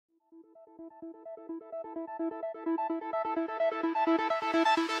Hey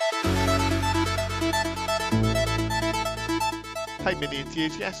mini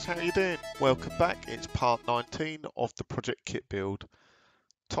enthusiasts, how are you doing? Welcome back. It's part 19 of the Project Kit build.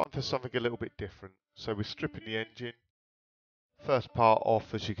 Time for something a little bit different. So we're stripping the engine. First part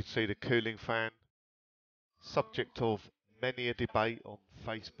off, as you can see, the cooling fan. Subject of many a debate on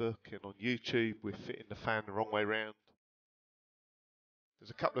Facebook and on YouTube, we're fitting the fan the wrong way round. There's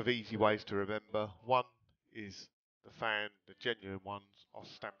a couple of easy ways to remember. One is the fan, the genuine ones, are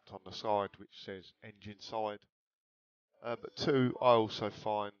stamped on the side which says engine side. But two, I also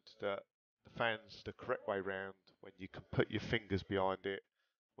find that the fan's the correct way round when you can put your fingers behind it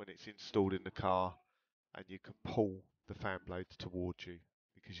when it's installed in the car and you can pull the fan blades towards you,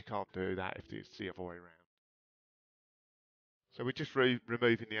 because you can't do that if it's the other way around. So we're just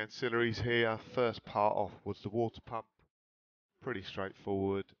removing the ancillaries here. First part off was the water pump. Pretty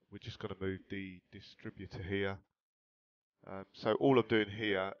straightforward. We're just going to move the distributor here. So all I'm doing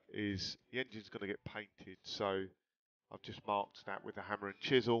here is the engine's going to get painted, so I've just marked that with a hammer and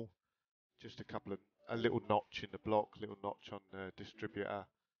chisel. Just a little notch in the block, little notch on the distributor,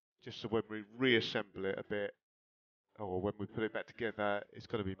 just so when we reassemble it a bit, or when we put it back together, it's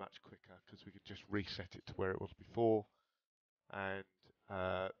going to be much quicker because we can just reset it to where it was before, and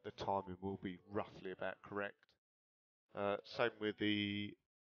the timing will be roughly about correct. Same with the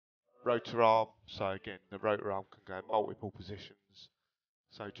rotor arm. So again, the rotor arm can go in multiple positions.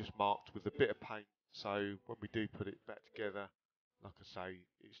 So just marked with a bit of paint. So when we do put it back together, like I say,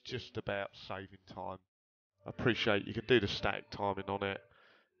 it's just about saving time. I appreciate you can do the static timing on it,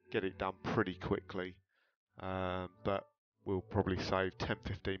 get it done pretty quickly, but we'll probably save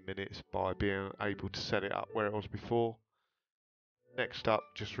 10-15 minutes by being able to set it up where it was before. Next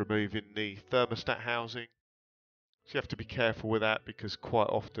up, just removing the thermostat housing. So you have to be careful with that because quite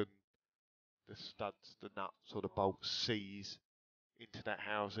often the studs, the nuts or the bolts seize into that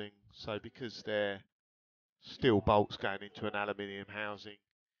housing. So because they're steel bolts going into an aluminium housing,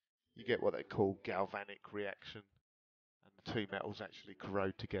 you get what they call galvanic reaction, and the two metals actually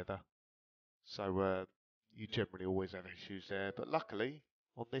corrode together. So you generally always have issues there. But luckily,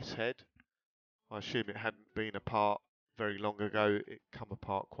 on this head, I assume it hadn't been apart very long ago, it come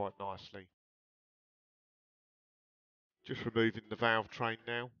apart quite nicely. Just removing the valve train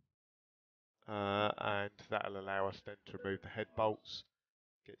now, and that'll allow us then to remove the head bolts,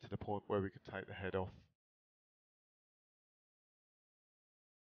 get to the point where we can take the head off.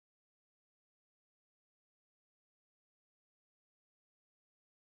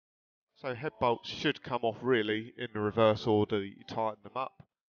 So head bolts should come off really in the reverse order that you tighten them up.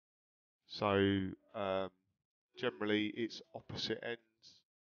 So generally it's opposite ends.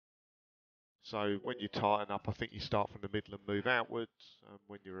 So when you tighten up, I think you start from the middle and move outwards, and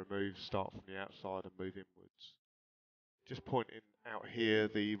when you remove, start from the outside and move inwards. Just pointing out here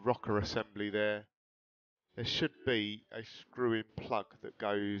the rocker assembly there. There should be a screw-in plug that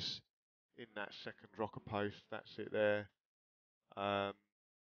goes in that second rocker post. That's it there. And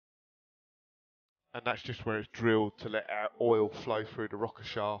that's just where it's drilled to let our oil flow through the rocker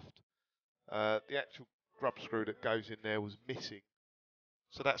shaft. The actual grub screw that goes in there was missing.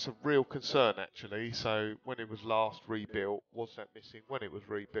 So that's a real concern actually. So when it was last rebuilt, was that missing when it was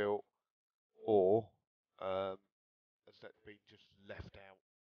rebuilt, or has that been just left out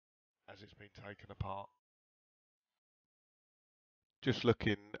as it's been taken apart? Just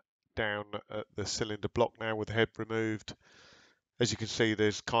looking down at the cylinder block now with the head removed. As you can see,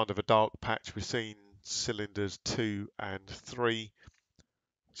 there's kind of a dark patch. We've seen cylinders 2 and 3.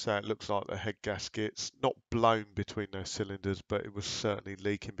 So it looks like the head gasket's not blown between those cylinders, but it was certainly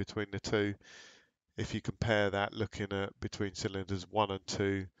leaking between the two. If you compare that, looking at between cylinders 1 and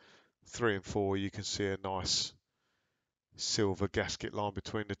 2, 3 and 4, you can see a nice silver gasket line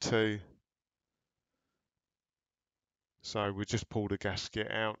between the two. So we just pulled the gasket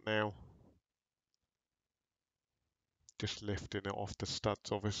out now. Just lifting it off the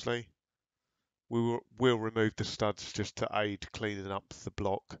studs, obviously. We'll remove the studs just to aid cleaning up the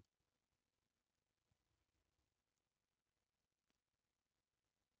block.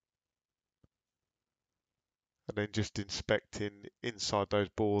 And then just inspecting inside those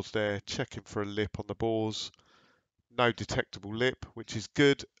bores there, checking for a lip on the bores. No detectable lip, which is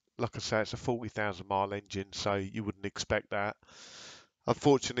good. Like I say, it's a 40,000 mile engine, so you wouldn't expect that.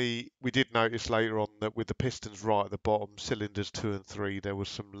 Unfortunately, we did notice later on that with the pistons right at the bottom, cylinders 2 and 3, there was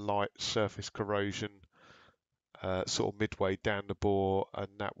some light surface corrosion sort of midway down the bore, and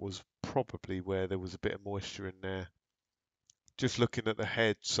that was probably where there was a bit of moisture in there. Just looking at the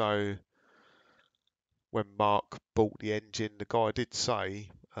head, so when Mark bought the engine, the guy did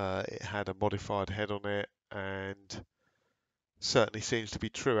say it had a modified head on it, and certainly seems to be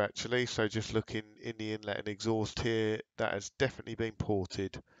true actually. So just looking in the inlet and exhaust here, that has definitely been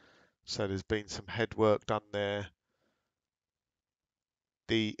ported. So there's been some head work done there.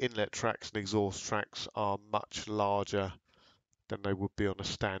 The inlet tracks and exhaust tracks are much larger than they would be on a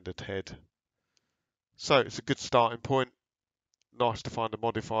standard head. So it's a good starting point. Nice to find a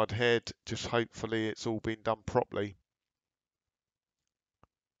modified head, just hopefully it's all been done properly.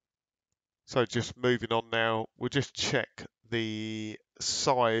 So just moving on now, we'll just check the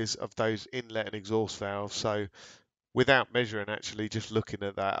size of those inlet and exhaust valves. So without measuring, actually just looking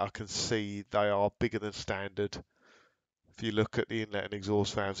at that, I can see they are bigger than standard. If you look at the inlet and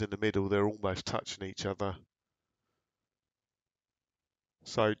exhaust valves in the middle, they're almost touching each other.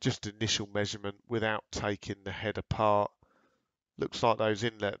 So just initial measurement without taking the head apart. Looks like those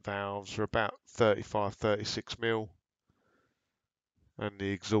inlet valves are about 35-36 mil, and the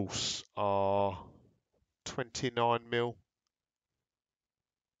exhausts are 29 mil,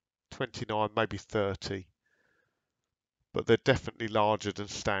 29, maybe 30, but they're definitely larger than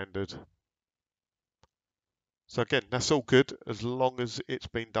standard. So again, that's all good as long as it's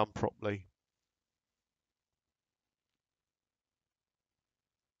been done properly.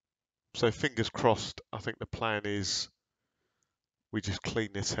 So fingers crossed, I think the plan is we just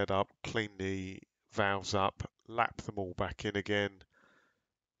clean this head up, clean the valves up, lap them all back in again,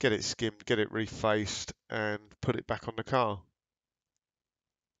 get it skimmed, get it refaced, and put it back on the car.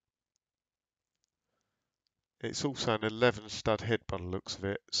 It's also an 11 stud head by the looks of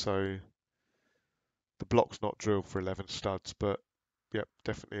it, so the block's not drilled for 11 studs, but yep,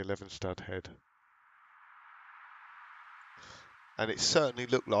 definitely 11 stud head. And it certainly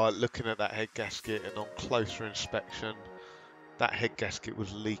looked like, looking at that head gasket and on closer inspection, that head gasket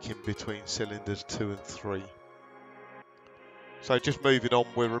was leaking between cylinders 2 and 3. So just moving on,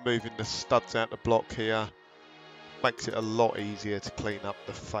 we're removing the studs out the block here. Makes it a lot easier to clean up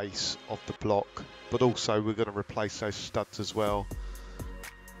the face of the block, but also we're going to replace those studs as well.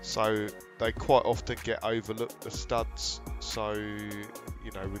 So they quite often get overlooked, the studs. So,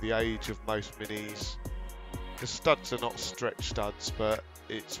 you know, with the age of most minis, the studs are not stretch studs, but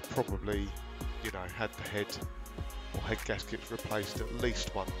it's probably, you know, had the head or head gaskets replaced at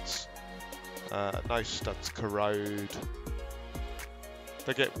least once. Those studs corrode,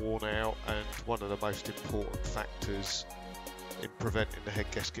 they get worn out, and one of the most important factors in preventing the head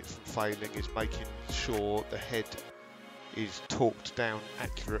gaskets from failing is making sure the head is torqued down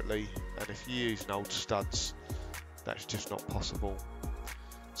accurately, and if you're using old studs, that's just not possible.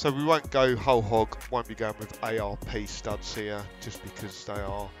 So we won't go whole hog, won't be going with ARP studs here, just because they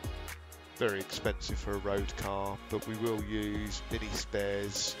are very expensive for a road car, but we will use mini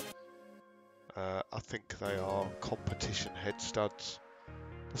spares. I think they are competition head studs,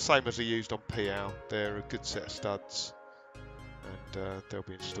 the same as are used on PL. They're a good set of studs, and they'll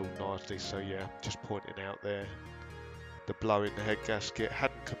be installed nicely. So yeah, just pointing out there, the blow in the head gasket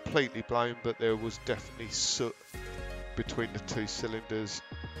hadn't completely blown, but there was definitely soot between the two cylinders,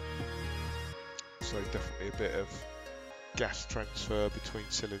 so definitely a bit of gas transfer between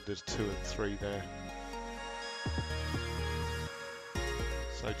cylinders 2 and 3 there.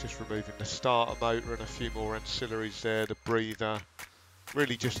 So just removing the starter motor and a few more ancillaries there, the breather,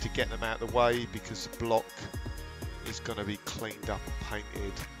 really just to get them out of the way, because the block is going to be cleaned up and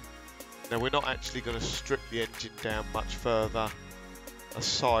painted. Now we're not actually going to strip the engine down much further,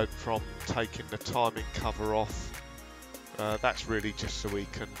 aside from taking the timing cover off. That's really just so we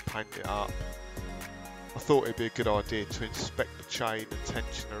can paint it up. I thought it'd be a good idea to inspect the chain and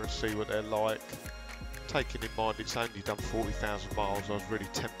tensioner and see what they're like. Taking in mind it's only done 40,000 miles, I was really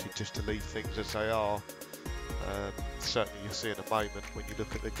tempted just to leave things as they are. Certainly you'll see in a moment when you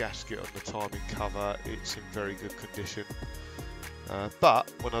look at the gasket on the timing cover, it's in very good condition.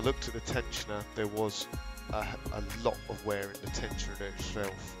 But when I looked at the tensioner, there was a lot of wear in the tensioner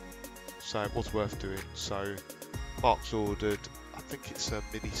itself, so it was worth doing. So Mark's ordered, I think it's a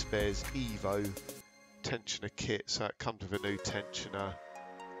Mini Spares Evo tensioner kit, so it comes with a new tensioner,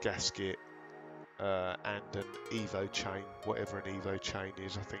 gasket, and an Evo chain, whatever an Evo chain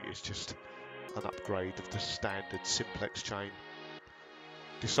is. I think it's just an upgrade of the standard simplex chain.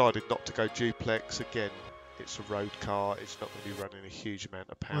 Decided not to go duplex. Again, it's a road car, it's not going to be running a huge amount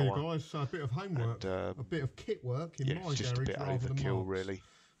of power. Hey guys, so a bit of homework, a bit of kit work in my it's just garage a bit rather than overkill, Mark's. really.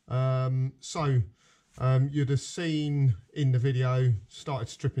 You'd have seen in the video, started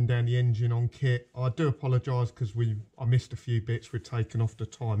stripping down the engine on kit. I do apologise because I missed a few bits. We'd taken off the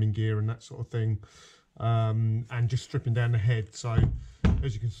timing gear and that sort of thing, and just stripping down the head. So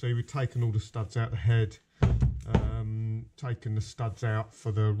as you can see, we've taken all the studs out the head, taken the studs out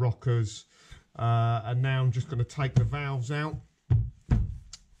for the rockers, and now I'm just going to take the valves out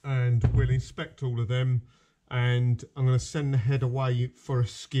and we'll inspect all of them, and I'm going to send the head away for a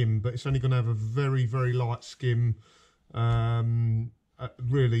skim, but it's only going to have a very, very light skim,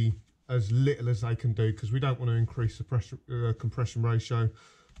 really as little as they can do, because we don't want to increase the pressure compression ratio,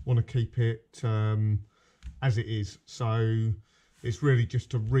 want to keep it as it is. So it's really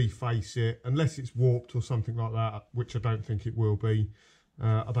just to reface it, unless it's warped or something like that, which I don't think it will be.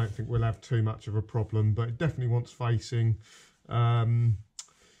 I don't think we'll have too much of a problem, but it definitely wants facing.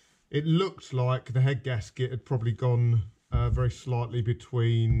 It looked like the head gasket had probably gone very slightly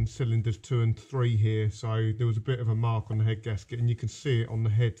between cylinders 2 and 3 here, so there was a bit of a mark on the head gasket, and you can see it on the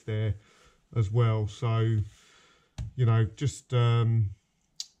head there as well. So, you know, just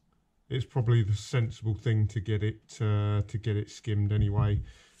it's probably the sensible thing to get it skimmed anyway.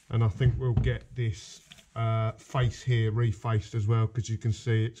 And I think we'll get this face here refaced as well, because you can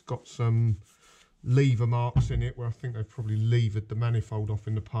see it's got some lever marks in it where I think they've probably levered the manifold off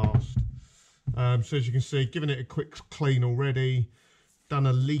in the past. So as you can see, given it a quick clean already, done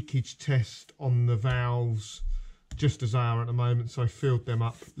a leakage test on the valves just as they are at the moment, so I filled them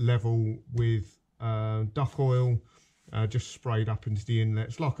up level with duck oil, just sprayed up into the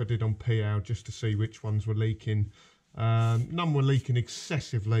inlets like I did on PL, just to see which ones were leaking. None were leaking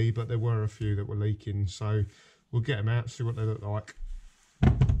excessively, but there were a few that were leaking, so we'll get them out, see what they look like.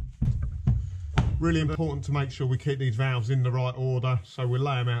 Really important to make sure we keep these valves in the right order, so we'll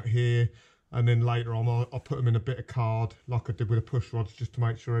lay them out here, and then later on I'll put them in a bit of card like I did with the push rods, just to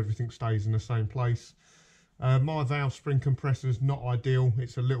make sure everything stays in the same place. My valve spring compressor is not ideal,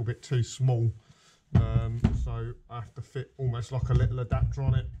 it's a little bit too small, so I have to fit almost like a little adapter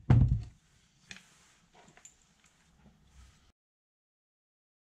on it.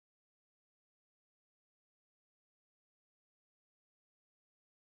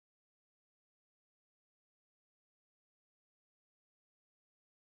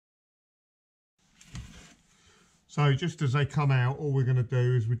 So just as they come out, all we're going to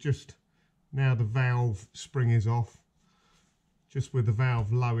do is now the valve spring is off, just with the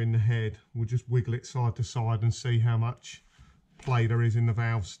valve low in the head, we'll just wiggle it side to side and see how much play there is in the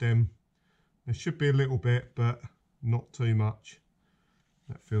valve stem. There should be a little bit, but not too much.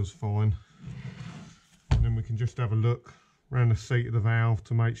 That feels fine. And then we can just have a look around the seat of the valve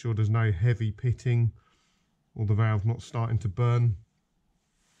to make sure there's no heavy pitting or the valve not starting to burn.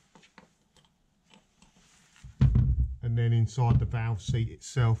 And then inside the valve seat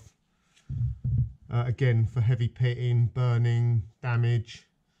itself, again for heavy pitting, burning, damage.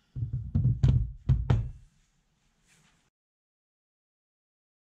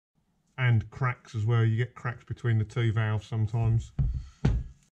 And cracks as well, you get cracks between the two valves sometimes.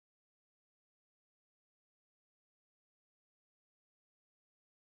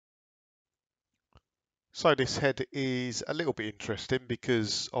 So this head is a little bit interesting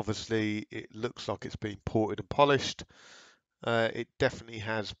because obviously it looks like it's been ported and polished. It definitely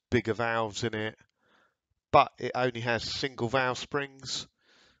has bigger valves in it, but it only has single valve springs,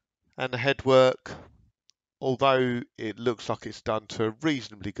 and the headwork, although it looks like it's done to a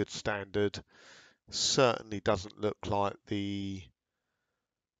reasonably good standard, certainly doesn't look like the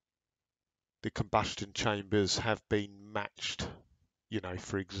combustion chambers have been matched, you know,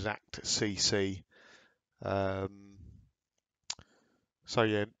 for exact CC. So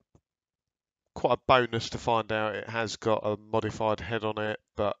yeah, quite a bonus to find out it has got a modified head on it,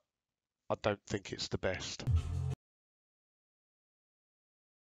 but I don't think it's the best.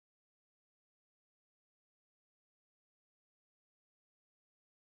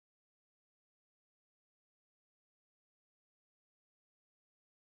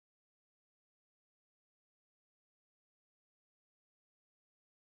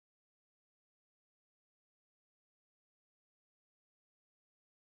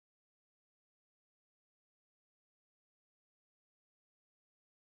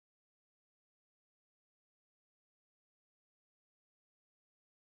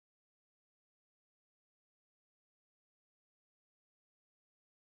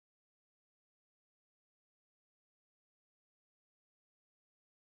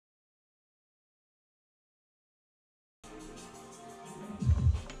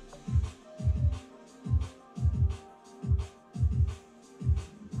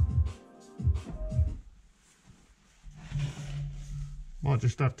 Might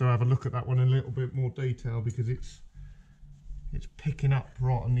just have to have a look at that one in a little bit more detail, because it's picking up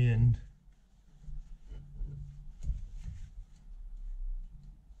right on the end.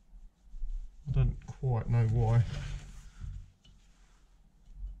 I don't quite know why.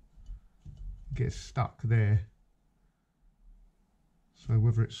 gets stuck there. So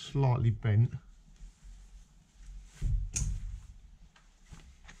whether it's slightly bent,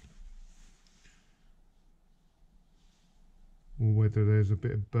 or whether there's a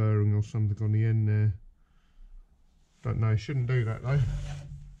bit of burring or something on the end there. Don't know, shouldn't do that though.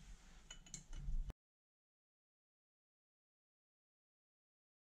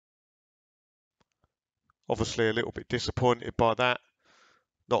 Obviously a little bit disappointed by that.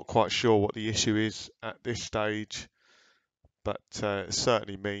 Not quite sure what the issue is at this stage, but it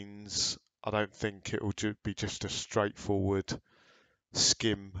certainly means I don't think it will be just a straightforward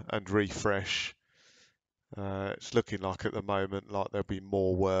skim and refresh. It's looking like at the moment like there'll be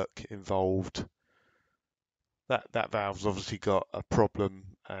more work involved. That valve's obviously got a problem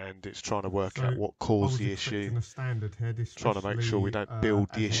and it's trying to work out what caused the issue. A standard head, Trying to make sure we don't build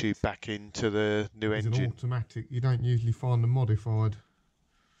the issue back into the new engine. An automatic, you don't usually find them modified.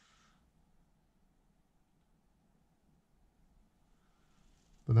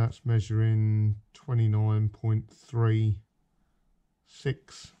 But that's measuring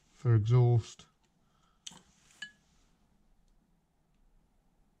 29.36 for exhaust.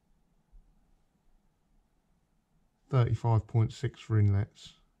 .36 for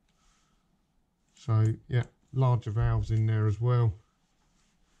inlets. So yeah, larger valves in there as well.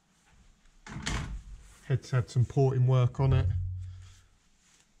 Head's had some porting work on it.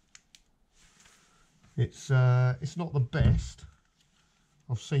 It's not the best.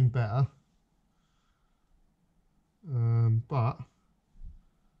 I've seen better, but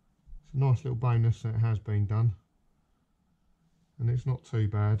it's a nice little bonus that it has been done, and it's not too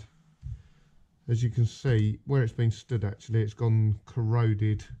bad. As you can see, where it's been stood actually, it's gone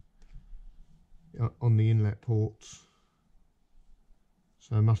corroded on the inlet ports.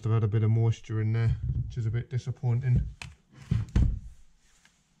 So it must have had a bit of moisture in there, which is a bit disappointing.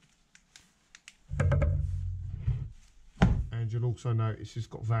 And you'll also notice it's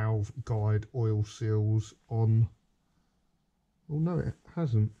got valve guide oil seals on. Oh no, it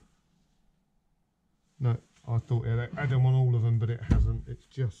hasn't. No, I thought it had them on all of them, but it hasn't. It's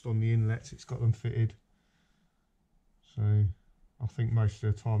just on the inlets it's got them fitted. So I think most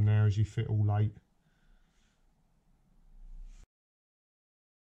of the time now as you fit all 8.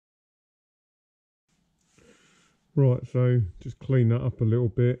 Right, so just clean that up a little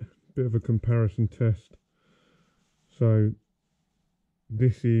bit of a comparison test. So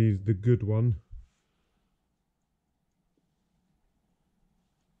this is the good one,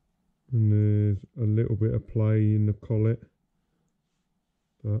 and there's a little bit of play in the collet,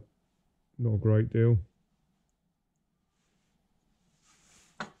 but not a great deal.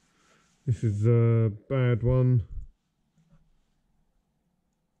 This is a bad one.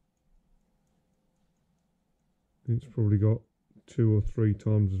 It's probably got 2 or 3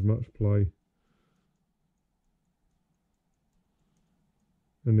 times as much play,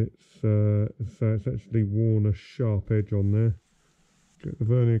 and it's actually worn a sharp edge on there. Get the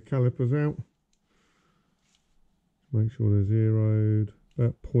vernier calipers out. Make sure they're zeroed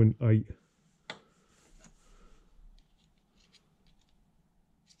about 0.8.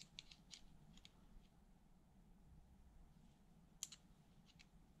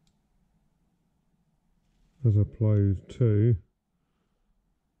 As opposed to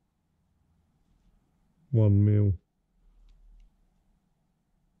 1 mil.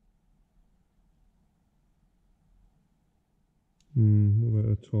 What about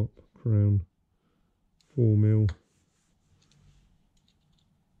the top crown? 4 mil.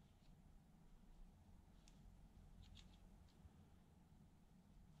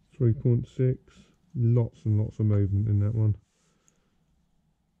 3.6. Lots and lots of movement in that one.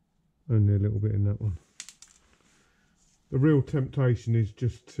 Only a little bit in that one. The real temptation is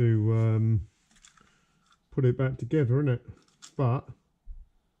just to put it back together, isn't it? But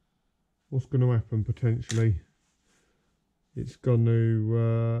what's going to happen potentially? It's going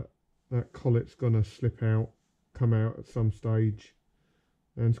to that collet's going to slip out, come out at some stage,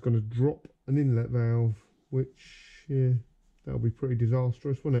 and it's going to drop an inlet valve, which that'll be pretty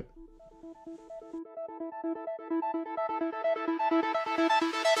disastrous, won't it?